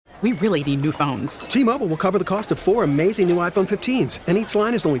We really need new phones. T-Mobile will cover the cost of 4 amazing new iPhone 15s, and each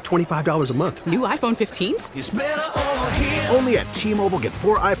line is only $25 a month. New iPhone 15s? It's better over here. Only at T-Mobile, get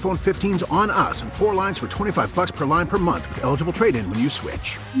 4 iPhone 15s on us and 4 lines for $25 per line per month with eligible trade-in when you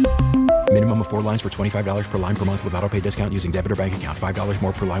switch. Minimum of 4 lines for $25 per line per month with autopay discount using debit or bank account. $5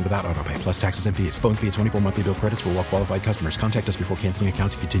 more per line without autopay, plus taxes and fees. Phone fee at 24 monthly bill credits for well-qualified customers. Contact us before canceling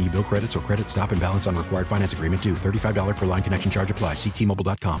account to continue bill credits or credit stop and balance on required finance agreement due. $35 per line connection charge applies. See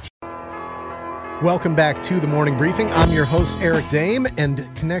T-Mobile.com. Welcome back to the Morning Briefing. I'm your host, Eric Dame, and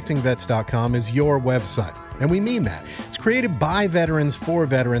ConnectingVets.com is your website. And we mean that. It's created by veterans for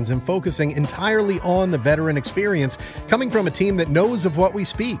veterans and focusing entirely on the veteran experience, coming from a team that knows of what we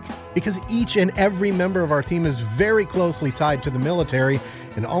speak. Because each and every member of our team is very closely tied to the military,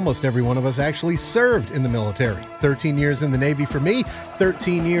 and almost every one of us actually served in the military. 13 years in the Navy for me,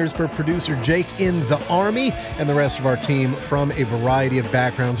 13 years for producer Jake in the Army, and the rest of our team from a variety of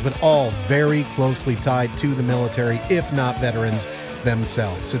backgrounds, but all very closely tied to the military, if not veterans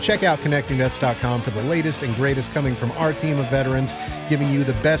themselves. So check out ConnectingVets.com for the latest and greatest coming from our team of veterans, giving you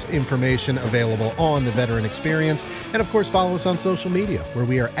the best information available on the veteran experience. And of course, follow us on social media, where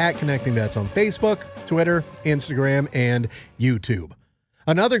we are at Connecting Vets on Facebook, Twitter, Instagram, and YouTube.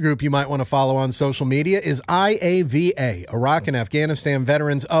 Another group you might want to follow on social media is IAVA, Iraq and Afghanistan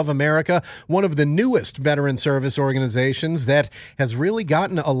Veterans of America, one of the newest veteran service organizations that has really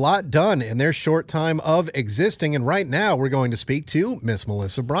gotten a lot done in their short time of existing. And right now we're going to speak to Miss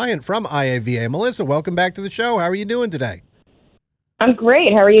Melissa Bryant from IAVA. Melissa, welcome back to the show. How are you doing today? I'm great.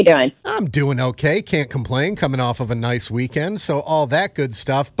 How are you doing? I'm doing okay. Can't complain. Coming off of a nice weekend. So all that good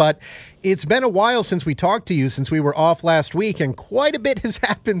stuff. But it's been a while since we talked to you, since we were off last week, and quite a bit has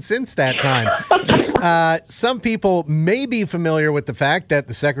happened since that time. Some people may be familiar with the fact that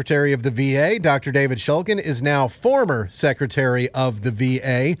the Secretary of the VA, Dr. David Shulkin, is now former Secretary of the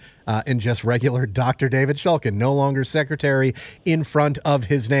VA, and just regular Dr. David Shulkin, no longer Secretary in front of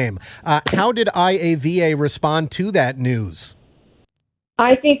his name. How did IAVA respond to that news?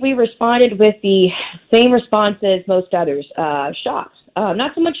 I think we responded with the same response as most others, shocked.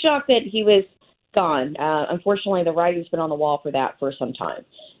 Not so much shocked that he was gone. Unfortunately, the writing's been on the wall for that for some time.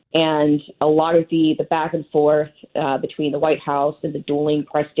 And a lot of the back and forth between the White House and the dueling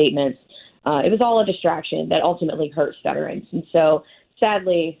press statements, it was all a distraction that ultimately hurts veterans. And so,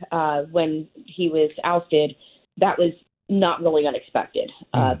 sadly, when he was ousted, that was not really unexpected.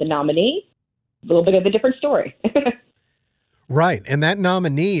 The nominee, a little bit of a different story. Right. And that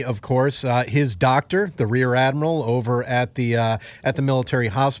nominee, of course, his doctor, the Rear Admiral over at the military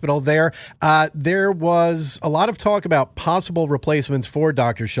hospital there was a lot of talk about possible replacements for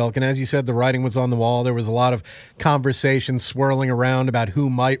Dr. Shulkin. As you said, the writing was on the wall. There was a lot of conversation swirling around about who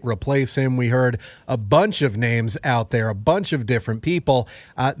might replace him. We heard a bunch of names out there, a bunch of different people.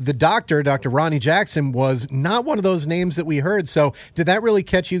 The doctor, Dr. Ronnie Jackson, was not one of those names that we heard. So did that really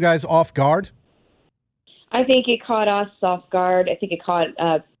catch you guys off guard? I think it caught us off guard. I think it caught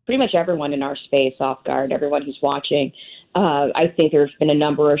pretty much everyone in our space off guard, everyone who's watching. I think there's been a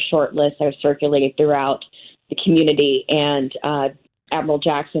number of short lists that have circulated throughout the community, and Admiral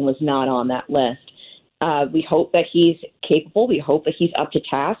Jackson was not on that list. We hope that he's capable. We hope that he's up to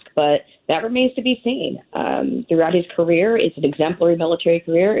task, but that remains to be seen. Throughout his career, it's an exemplary military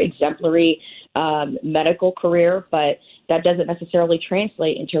career, exemplary medical career, but that doesn't necessarily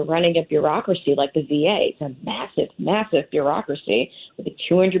translate into running a bureaucracy like the VA. It's a massive, massive bureaucracy with a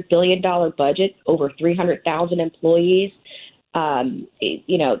 $200 billion budget, over 300,000 employees.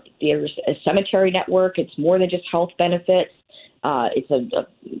 There's a cemetery network. It's more than just health benefits. It's an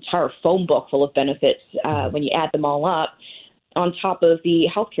entire phone book full of benefits when you add them all up on top of the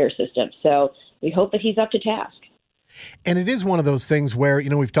healthcare system. So we hope that he's up to task. And it is one of those things where,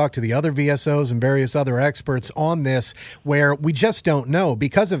 we've talked to the other VSOs and various other experts on this, where we just don't know.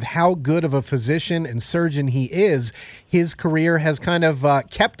 Because of how good of a physician and surgeon he is, his career has kind of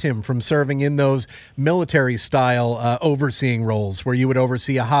kept him from serving in those military-style overseeing roles where you would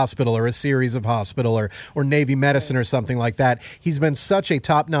oversee a hospital or a series of hospital or Navy medicine or something like that. He's been such a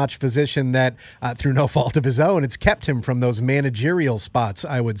top-notch physician that, through no fault of his own, it's kept him from those managerial spots,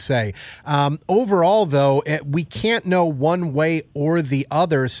 I would say. Overall, though, we can't know one way or the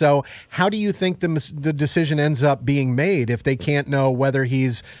other. So how do you think the decision ends up being made if they can't know whether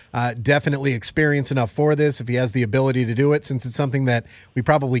he's definitely experienced enough for this, if he has the ability to do it, since it's something that we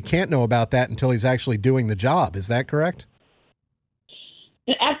probably can't know about that until he's actually doing the job? Is that correct?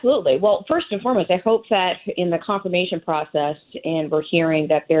 Absolutely. Well, first and foremost, I hope that in the confirmation process, and we're hearing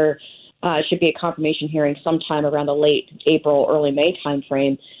that there should be a confirmation hearing sometime around the late April, early May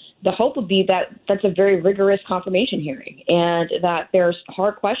timeframe, the hope would be that that's a very rigorous confirmation hearing, and that there's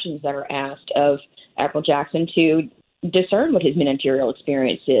hard questions that are asked of Admiral Jackson to discern what his managerial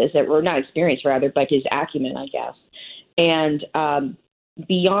experience is, or not experience rather, but his acumen, I guess. And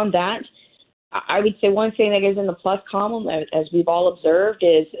beyond that, I would say one thing that is in the plus column, as we've all observed,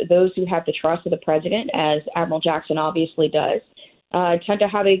 is those who have the trust of the president, as Admiral Jackson obviously does, tend to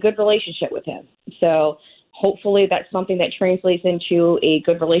have a good relationship with him. So hopefully that's something that translates into a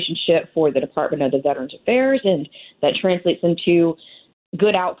good relationship for the Department of the Veterans Affairs, and that translates into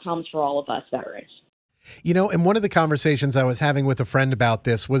good outcomes for all of us veterans. You know, and one of the conversations I was having with a friend about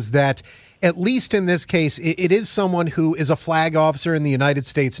this was that, at least in this case, it is someone who is a flag officer in the United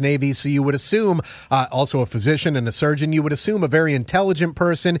States Navy. So you would assume, also a physician and a surgeon, you would assume a very intelligent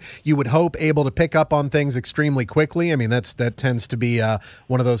person. You would hope able to pick up on things extremely quickly. I mean, that tends to be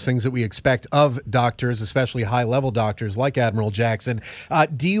one of those things that we expect of doctors, especially high-level doctors like Admiral Jackson.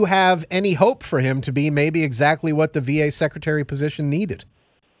 Do you have any hope for him to be maybe exactly what the VA secretary position needed?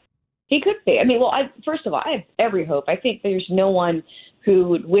 He could be. I mean, well, first of all, I have every hope. I think there's no one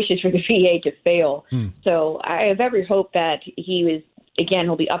who wishes for the VA to fail. So I have every hope that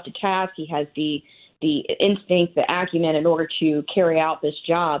he'll be up to task. He has the instinct, the acumen in order to carry out this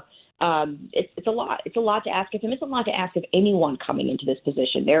job. It's a lot. It's a lot to ask of him. It's a lot to ask of anyone coming into this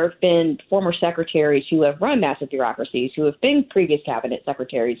position. There have been former secretaries who have run massive bureaucracies, who have been previous cabinet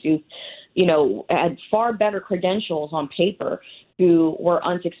secretaries, who, had far better credentials on paper, who were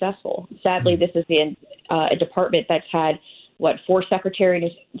unsuccessful. Sadly, this is a department that's had, 4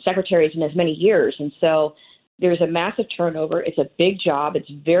 secretaries in as many years. And so there's a massive turnover. It's a big job. It's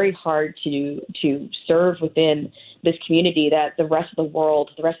very hard to serve within this community that the rest of the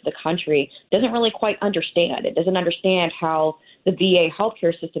world, the rest of the country doesn't really quite understand. It doesn't understand how the VA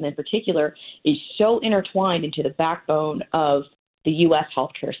healthcare system in particular is so intertwined into the backbone of the U.S.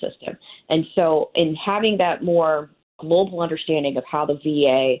 healthcare system. And so in having that more global understanding of how the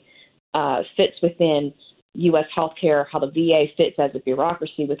VA fits within U.S. healthcare, how the VA fits as a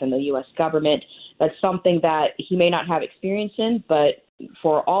bureaucracy within the U.S. government, that's something that he may not have experience in, but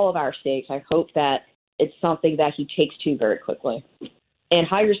for all of our sakes, I hope that it's something that he takes to very quickly and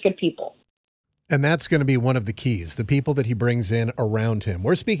hires good people. And that's going to be one of the keys, the people that he brings in around him.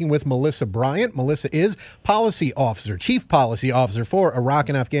 We're speaking with Melissa Bryant. Melissa is Chief Policy Officer for Iraq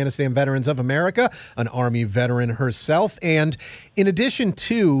and Afghanistan Veterans of America, an Army veteran herself. And in addition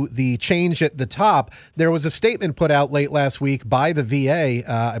to the change at the top, there was a statement put out late last week by the VA,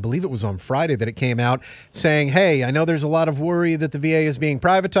 I believe it was on Friday that it came out, saying, hey, I know there's a lot of worry that the VA is being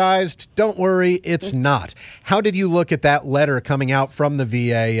privatized. Don't worry, it's not. How did you look at that letter coming out from the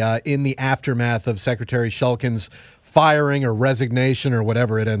VA in the aftermath of Secretary Shulkin's firing or resignation or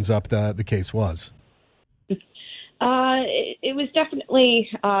whatever it ends up the case was? It was definitely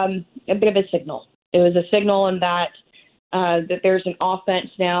a bit of a signal. It was a signal in that there's an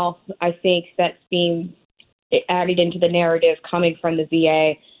offense now, I think, that's being added into the narrative coming from the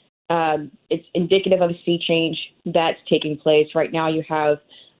VA. It's indicative of a sea change that's taking place. Right now you have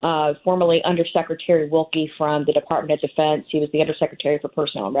formerly Undersecretary Wilkie from the Department of Defense. He was the Undersecretary for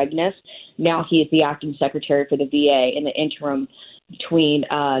Personnel Readiness. Now he is the acting secretary for the VA in the interim between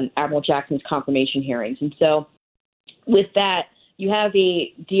Admiral Jackson's confirmation hearings. And so with that, you have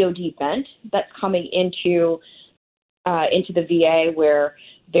a DOD bent that's coming into the VA, where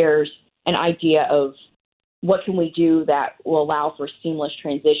there's an idea of what can we do that will allow for seamless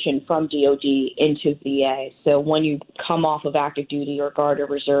transition from DOD into VA. So when you come off of active duty or Guard or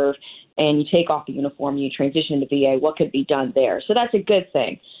Reserve and you take off the uniform and you transition to VA, what could be done there? So that's a good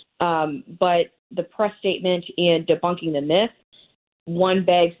thing. But the press statement in debunking the myth, one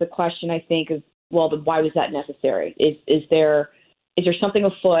begs the question, I think, of, well, why was that necessary? Is there something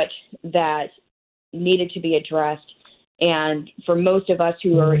afoot that needed to be addressed? And for most of us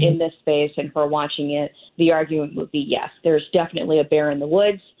who are in this space and who are watching it, the argument would be yes. There's definitely a bear in the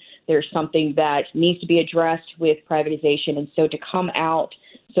woods. There's something that needs to be addressed with privatization. And so to come out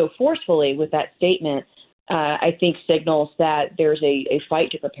so forcefully with that statement, I think signals that there's a fight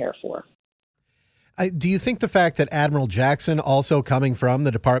to prepare for. Do you think the fact that Admiral Jackson, also coming from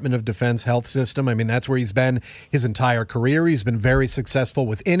the Department of Defense health system, I mean, that's where he's been his entire career. He's been very successful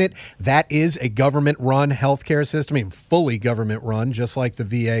within it. That is a government-run healthcare system, I mean, fully government-run, just like the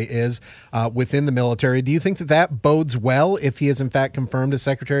VA is within the military. Do you think that bodes well if he is, in fact, confirmed as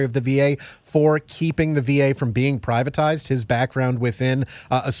Secretary of the VA for keeping the VA from being privatized, his background within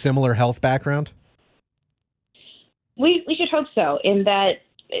a similar health background? We should hope so, in that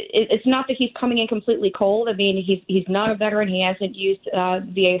it's not that he's coming in completely cold. I mean, he's not a veteran. He hasn't used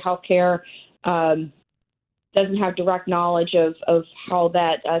VA healthcare doesn't have direct knowledge of how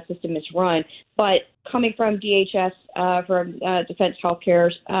that system is run. But coming from DHS, from Defense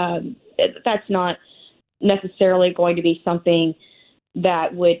Healthcare, that's not necessarily going to be something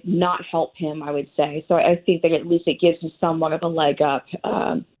that would not help him, I would say. So I think that at least it gives him somewhat of a leg up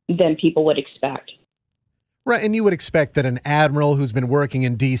than people would expect. Right, and you would expect that an admiral who's been working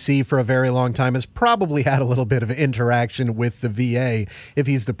in D.C. for a very long time has probably had a little bit of interaction with the VA. If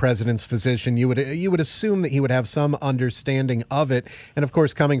he's the president's physician, you would assume that he would have some understanding of it. And of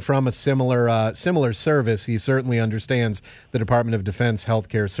course, coming from a similar service, he certainly understands the Department of Defense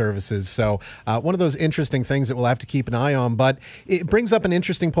healthcare services. So one of those interesting things that we'll have to keep an eye on. But it brings up an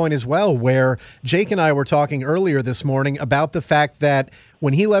interesting point as well, where Jake and I were talking earlier this morning about the fact that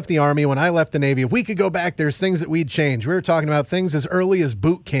when he left the Army, when I left the Navy, if we could go back, there's things that we'd change. We were talking about things as early as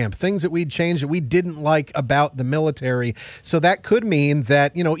boot camp, things that we'd change that we didn't like about the military. So that could mean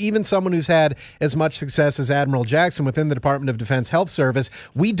that, even someone who's had as much success as Admiral Jackson within the Department of Defense Health Service,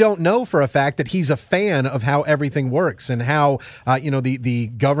 we don't know for a fact that he's a fan of how everything works and how, the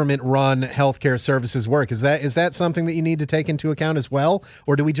government-run healthcare services work. Is that something that you need to take into account as well?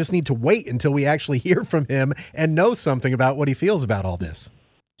 Or do we just need to wait until we actually hear from him and know something about what he feels about all this?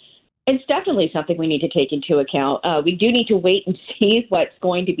 It's definitely something we need to take into account. We do need to wait and see what's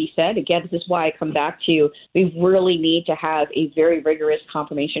going to be said. Again, this is why I come back to we really need to have a very rigorous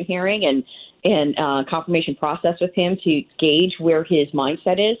confirmation hearing and confirmation process with him to gauge where his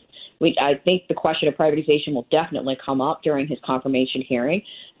mindset is. I think the question of privatization will definitely come up during his confirmation hearing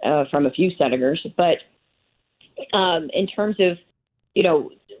from a few senators. But in terms of,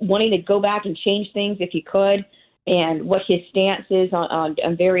 wanting to go back and change things if he could, and what his stance is on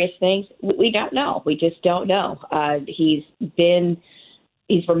various things, we don't know. We just don't know. He's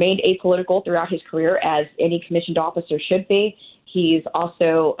remained apolitical throughout his career, as any commissioned officer should be. He's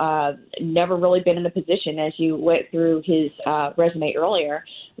also never really been in the position, as you went through his resume earlier,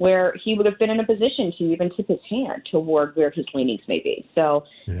 where he would have been in a position to even tip his hand toward where his leanings may be. So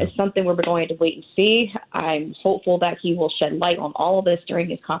It's something where we're going to wait and see. I'm hopeful that he will shed light on all of this during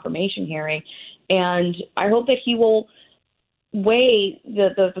his confirmation hearing. And I hope that he will weigh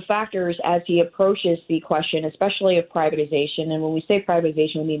the factors as he approaches the question, especially of privatization. And when we say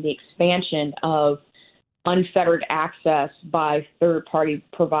privatization, we mean the expansion of unfettered access by third-party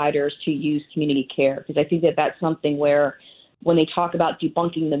providers to use community care. Because I think that that's something where when they talk about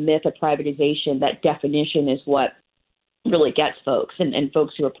debunking the myth of privatization, that definition is what really gets folks. And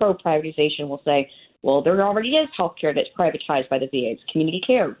folks who are pro-privatization will say, well, there already is healthcare that's privatized by the VA. It's community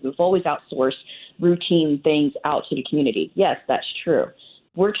care. We've always outsourced routine things out to the community. Yes, that's true.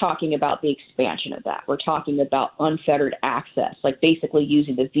 We're talking about the expansion of that. We're talking about unfettered access, like basically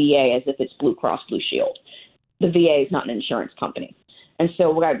using the VA as if it's Blue Cross Blue Shield. The VA is not an insurance company. And so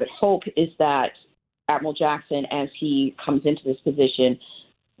what I would hope is that Admiral Jackson, as he comes into this position,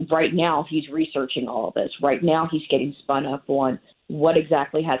 right now he's researching all of this. Right now he's getting spun up on what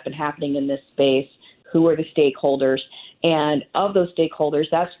exactly has been happening in this space, who are the stakeholders, and of those stakeholders,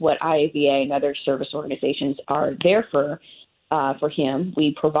 that's what IAVA and other service organizations are there for him.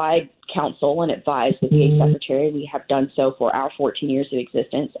 We provide counsel and advise the VA Secretary. We have done so for our 14 years of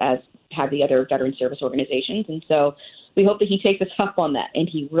existence, as have the other veteran service organizations. And so we hope that he takes us up on that, and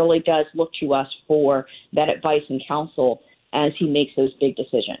he really does look to us for that advice and counsel as he makes those big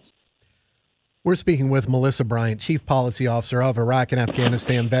decisions. We're speaking with Melissa Bryant, Chief Policy Officer of Iraq and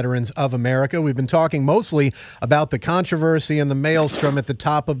Afghanistan Veterans of America. We've been talking mostly about the controversy and the maelstrom at the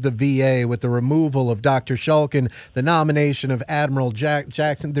top of the VA with the removal of Dr. Shulkin, the nomination of Admiral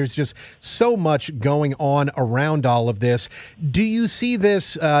Jackson. There's just so much going on around all of this. Do you see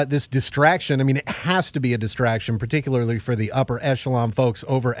this distraction? I mean, it has to be a distraction, particularly for the upper echelon folks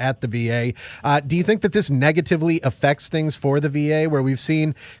over at the VA. Do you think that this negatively affects things for the VA, where we've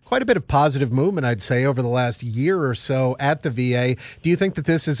seen quite a bit of positive movement, I'd say, over the last year or so at the VA? Do you think that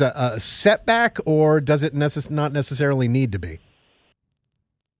this is a setback, or does it not necessarily need to be?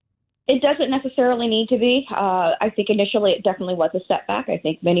 It doesn't necessarily need to be. I think initially it definitely was a setback. I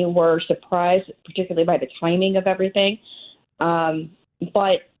think many were surprised, particularly by the timing of everything.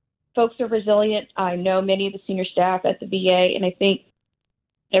 But folks are resilient. I know many of the senior staff at the VA, and I think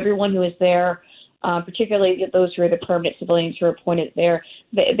everyone who is there, particularly those who are the permanent civilians who are appointed there,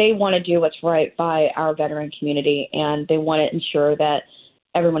 they want to do what's right by our veteran community, and they want to ensure that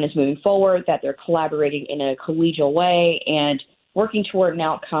everyone is moving forward, that they're collaborating in a collegial way and working toward an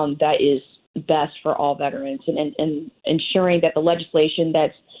outcome that is best for all veterans, and ensuring that the legislation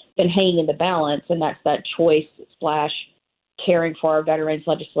that's been hanging in the balance, and that's that choice/caring for our veterans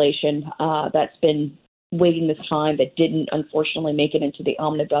legislation that's been waiting this time, that didn't unfortunately make it into the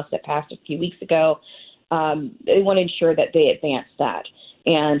omnibus that passed a few weeks ago. they want to ensure that they advance that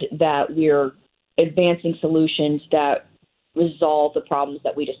and that we're advancing solutions that resolve the problems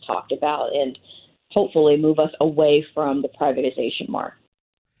that we just talked about and hopefully move us away from the privatization mark.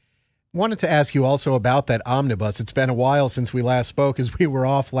 Wanted to ask you also about that omnibus. It's been a while since we last spoke, as we were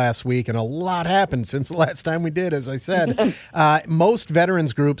off last week, and a lot happened since the last time we did, as I said. Most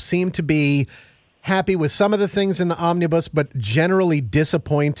veterans groups seem to be happy with some of the things in the omnibus, but generally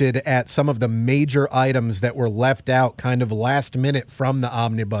disappointed at some of the major items that were left out kind of last minute from the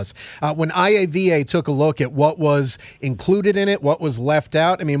omnibus. When IAVA took a look at what was included in it, what was left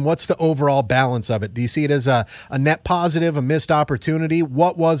out, I mean, what's the overall balance of it? Do you see it as a net positive, a missed opportunity?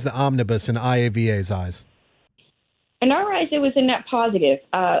 What was the omnibus in IAVA's eyes? In our eyes, it was a net positive.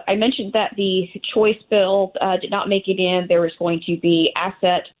 I mentioned that the choice bill did not make it in. There was going to be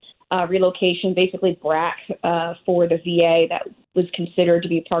asset relocation, basically BRAC for the VA that was considered to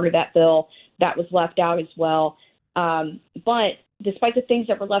be part of that bill. That was left out as well. But despite the things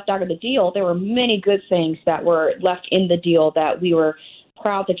that were left out of the deal, there were many good things that were left in the deal that we were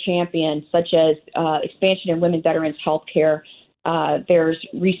proud to champion, such as expansion in women veterans health care. There's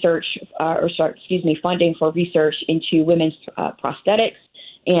funding for research into women's prosthetics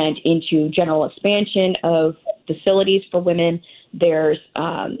and into general expansion of facilities for women. There's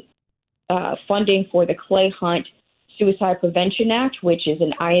funding for the Clay Hunt Suicide Prevention Act, which is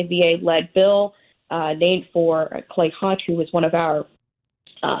an IAVA-led bill named for Clay Hunt, who was one of our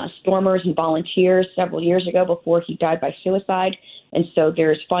stormers and volunteers several years ago before he died by suicide. And so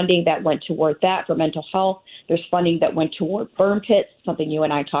there's funding that went toward that for mental health. There's funding that went toward burn pits, something you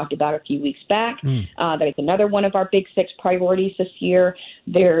and I talked about a few weeks back. That is another one of our big 6 priorities this year.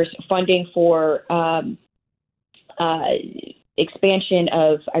 There's funding for expansion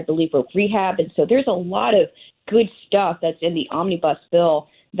of, I believe, rehab. And so there's a lot of good stuff that's in the omnibus bill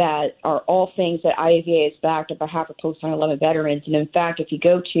that are all things that IAVA has backed on behalf of post 9/11 veterans. And in fact, if you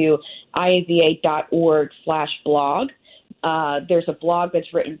go to iava.org/blog, there's a blog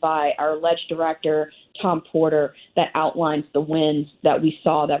that's written by our alleged director, Tom Porter, that outlines the wins that we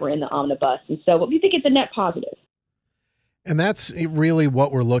saw that were in the omnibus. And so we think it's a net positive. And that's really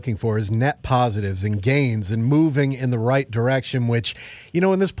what we're looking for, is net positives and gains and moving in the right direction, which, you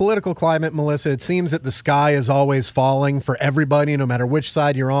know, in this political climate, Melissa, it seems that the sky is always falling for everybody, no matter which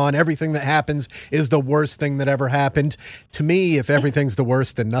side you're on. Everything that happens is the worst thing that ever happened. To me, if everything's the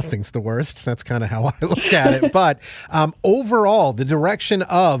worst, then nothing's the worst. That's kind of how I look at it. But overall, the direction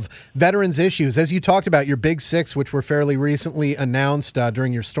of veterans issues, as you talked about your Big 6, which were fairly recently announced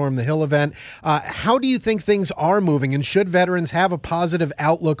during your Storm the Hill event, how do you think things are moving, and should veterans have a positive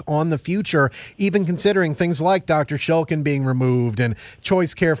outlook on the future, even considering things like Dr. Shulkin being removed and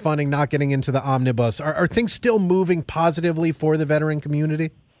choice care funding not getting into the omnibus? Are things still moving positively for the veteran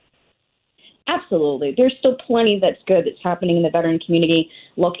community? Absolutely. There's still plenty that's good that's happening in the veteran community.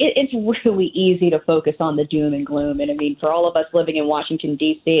 Look, it's really easy to focus on the doom and gloom. And I mean, for all of us living in Washington,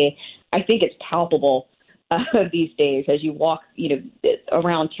 D.C., I think it's palpable these days as you walk,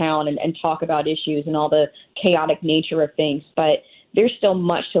 around town and talk about issues and all the chaotic nature of things. But there's still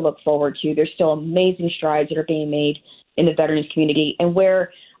much to look forward to. There's still amazing strides that are being made in the veterans community. And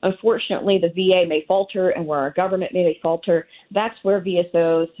where, unfortunately, the VA may falter and where our government may falter, that's where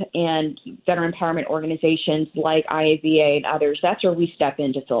VSOs and veteran empowerment organizations like IAVA and others, that's where we step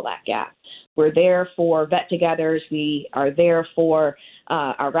in to fill that gap. We're there for Vet-Togethers. We are there for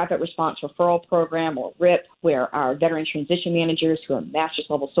our Rapid Response Referral Program, or RIP, where our veteran transition managers, who are master's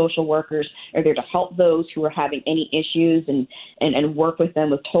level social workers, are there to help those who are having any issues and work with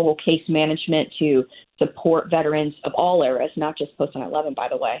them with total case management to support veterans of all eras, not just post 9/11, by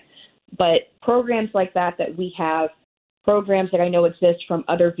the way. But programs like that we have, programs that I know exist from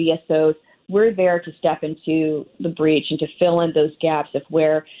other VSOs, we're there to step into the breach and to fill in those gaps of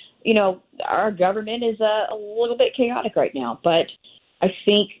where, our government is a little bit chaotic right now. But I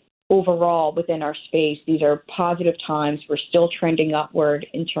think overall within our space, these are positive times. We're still trending upward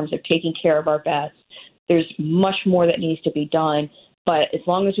in terms of taking care of our vets. There's much more that needs to be done. But as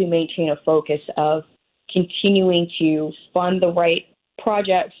long as we maintain a focus of continuing to fund the right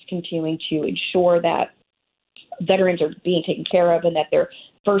projects, continuing to ensure that veterans are being taken care of and that they're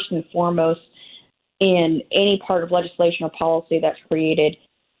first and foremost in any part of legislation or policy that's created,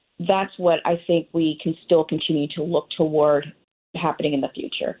 that's what I think we can still continue to look toward happening in the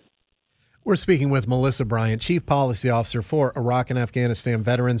future. We're speaking with Melissa Bryant, Chief Policy Officer for Iraq and Afghanistan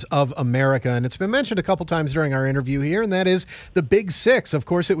Veterans of America. And it's been mentioned a couple times during our interview here, and that is the Big 6. Of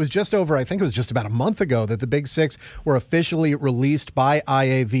course, it was just about a month ago that the Big 6 were officially released by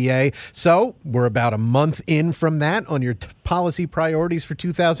IAVA. So we're about a month in from that on your policy priorities for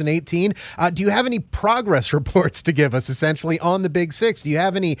 2018. Do you have any progress reports to give us, essentially, on the Big Six? Do you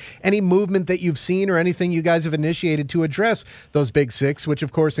have any movement that you've seen or anything you guys have initiated to address those Big Six, which,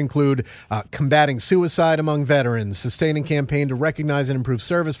 of course, include combating suicide among veterans, sustaining campaign to recognize and improve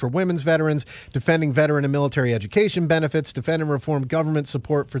service for women's veterans, defending veteran and military education benefits, defend and reform government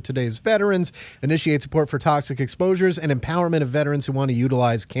support for today's veterans, initiate support for toxic exposures, and empowerment of veterans who want to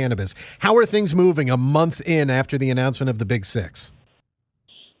utilize cannabis. How are things moving a month in after the announcement of the Big Six?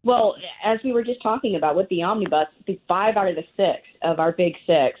 Well, as we were just talking about with the omnibus, the 5 out of the 6 of our Big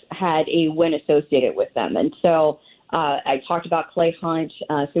Six had a win associated with them. And so I talked about Clay Hunt,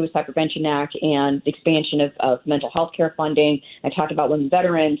 Suicide Prevention Act, and expansion of mental health care funding. I talked about women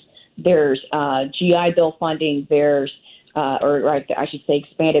veterans. There's GI Bill funding. There's, or I should say,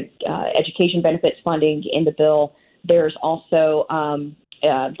 expanded education benefits funding in the bill. There's also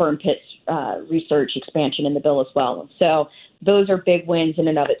burn pits research expansion in the bill as well. So those are big wins in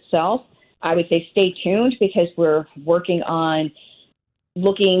and of itself. I would say stay tuned because we're working on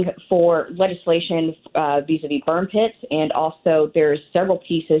looking for legislation vis-a-vis burn pits, and also there's several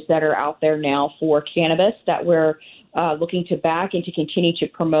pieces that are out there now for cannabis that we're looking to back and to continue to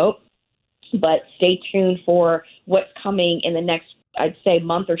promote. But stay tuned for what's coming in the next, I'd say,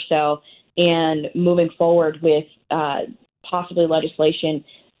 month or so, and moving forward with possibly legislation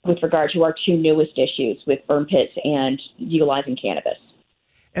with regard to our 2 newest issues with burn pits and utilizing cannabis.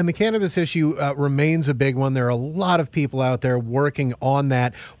 And the cannabis issue remains a big one. There are a lot of people out there working on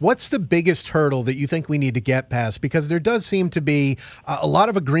that. What's the biggest hurdle that you think we need to get past? Because there does seem to be a lot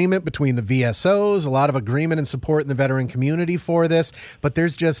of agreement between the VSOs, a lot of agreement and support in the veteran community for this. But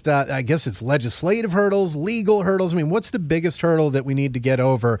there's just, I guess it's legislative hurdles, legal hurdles. I mean, what's the biggest hurdle that we need to get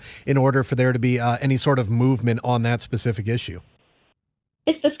over in order for there to be any sort of movement on that specific issue?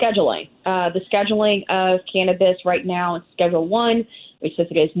 It's the scheduling. The scheduling of cannabis right now is Schedule 1, which says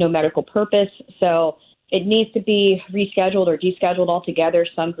it has no medical purpose. So it needs to be rescheduled or descheduled altogether,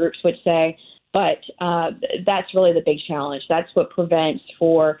 some groups would say. But that's really the big challenge. That's what prevents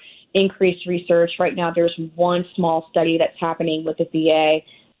for increased research. Right now there's one small study that's happening with the VA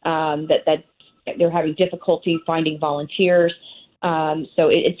that they're having difficulty finding volunteers. So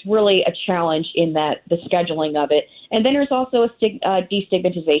it's really a challenge in that the scheduling of it. And then there's also a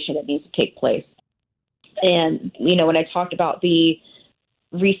destigmatization that needs to take place. And, you know, when I talked about the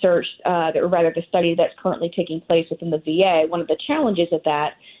research, or rather the study that's currently taking place within the VA, one of the challenges of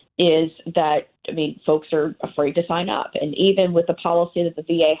that is that, I mean, folks are afraid to sign up. And even with the policy that the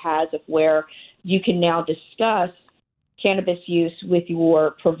VA has of where you can now discuss cannabis use with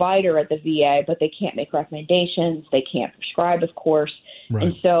your provider at the VA, but they can't make recommendations, they can't prescribe, of course. Right.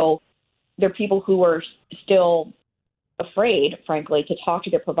 And so there are people who are still afraid, frankly, to talk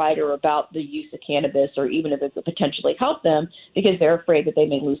to their provider about the use of cannabis, or even if it could potentially help them, because they're afraid that they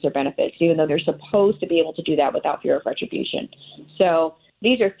may lose their benefits, even though they're supposed to be able to do that without fear of retribution. So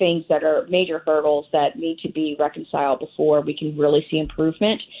these are things that are major hurdles that need to be reconciled before we can really see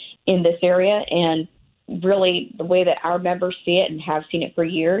improvement in this area. And really, the way that our members see it and have seen it for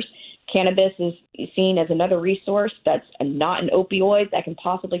years, cannabis is seen as another resource that's not an opioid that can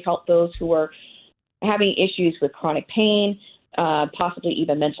possibly help those who are having issues with chronic pain, possibly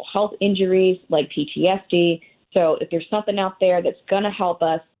even mental health injuries like PTSD. So if there's something out there that's going to help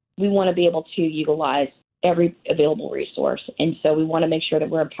us, we want to be able to utilize every available resource. And so we want to make sure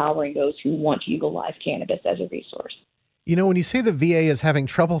that we're empowering those who want to utilize cannabis as a resource. You know, when you say the VA is having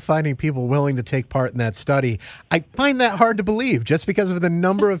trouble finding people willing to take part in that study, I find that hard to believe just because of the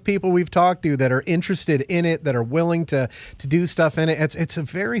number of people we've talked to that are interested in it, that are willing to do stuff in it. It's a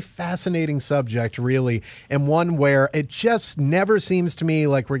very fascinating subject, really, and one where it just never seems to me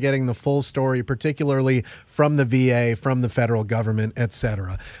like we're getting the full story, particularly from the VA, from the federal government, et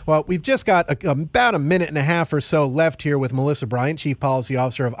cetera. Well, we've just got about a minute and a half or so left here with Melissa Bryant, Chief Policy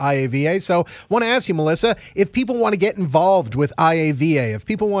Officer of IAVA. So I want to ask you, Melissa, if people want to get involved with IAVA, if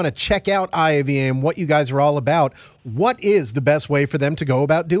people want to check out IAVA and what you guys are all about, what is the best way for them to go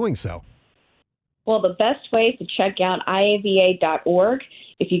about doing so? Well, the best way is to check out IAVA.org.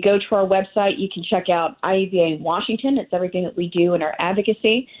 If you go to our website, you can check out IAVA in Washington. It's everything that we do in our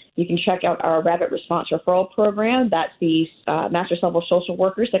advocacy. You can check out our Rapid Response Referral Program. That's the master's level social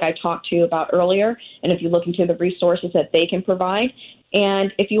workers that I talked to you about earlier. And if you look into the resources that they can provide.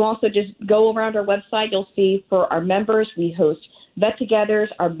 And if you also just go around our website, you'll see for our members, we host Vet-togethers.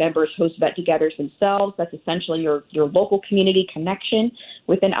 Our members host Vet-togethers themselves. That's essentially your local community connection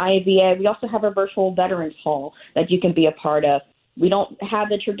within IAVA. We also have a virtual Veterans Hall that you can be a part of. We don't have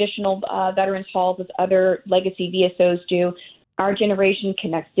the traditional Veterans Halls as other legacy VSOs do. Our generation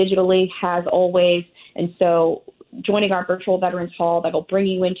connects digitally, has always, and so joining our virtual Veterans Hall that'll bring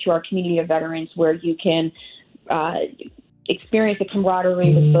you into our community of veterans where you can experience the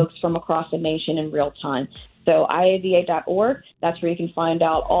camaraderie with folks from across the nation in real time. So IAVA.org, that's where you can find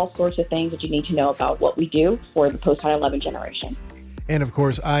out all sorts of things that you need to know about what we do for the post 9/11 generation. And of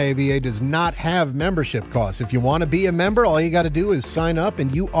course, IAVA does not have membership costs. If you want to be a member, all you got to do is sign up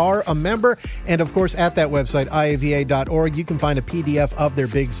and you are a member. And of course, at that website, IAVA.org, you can find a PDF of their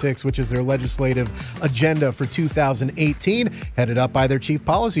Big Six, which is their legislative agenda for 2018, headed up by their Chief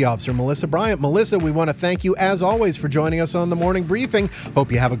Policy Officer, Melissa Bryant. Melissa, we want to thank you as always for joining us on the morning briefing.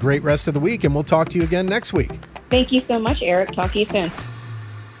 Hope you have a great rest of the week, and we'll talk to you again next week. Thank you so much, Eric. Talk to you soon.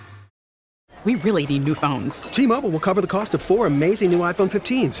 We really need new phones. T-Mobile will cover the cost of 4 amazing new iPhone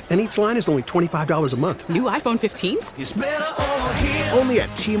 15s, and each line is only $25 a month. New iPhone 15s? It's better over here. Only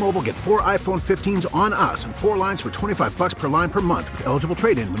at T-Mobile, get 4 iPhone 15s on us and 4 lines for $25 per line per month with eligible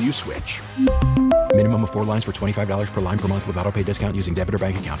trade-in when you switch. Minimum of 4 lines for $25 per line per month with autopay discount using debit or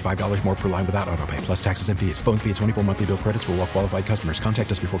bank account. $5 more per line without autopay, plus taxes and fees. Phone fee at 24 monthly bill credits for well-qualified customers.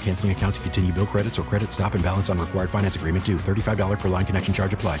 Contact us before canceling account to continue bill credits or credit stop and balance on required finance agreement due. $35 per line connection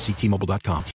charge applies. See T-Mobile.com.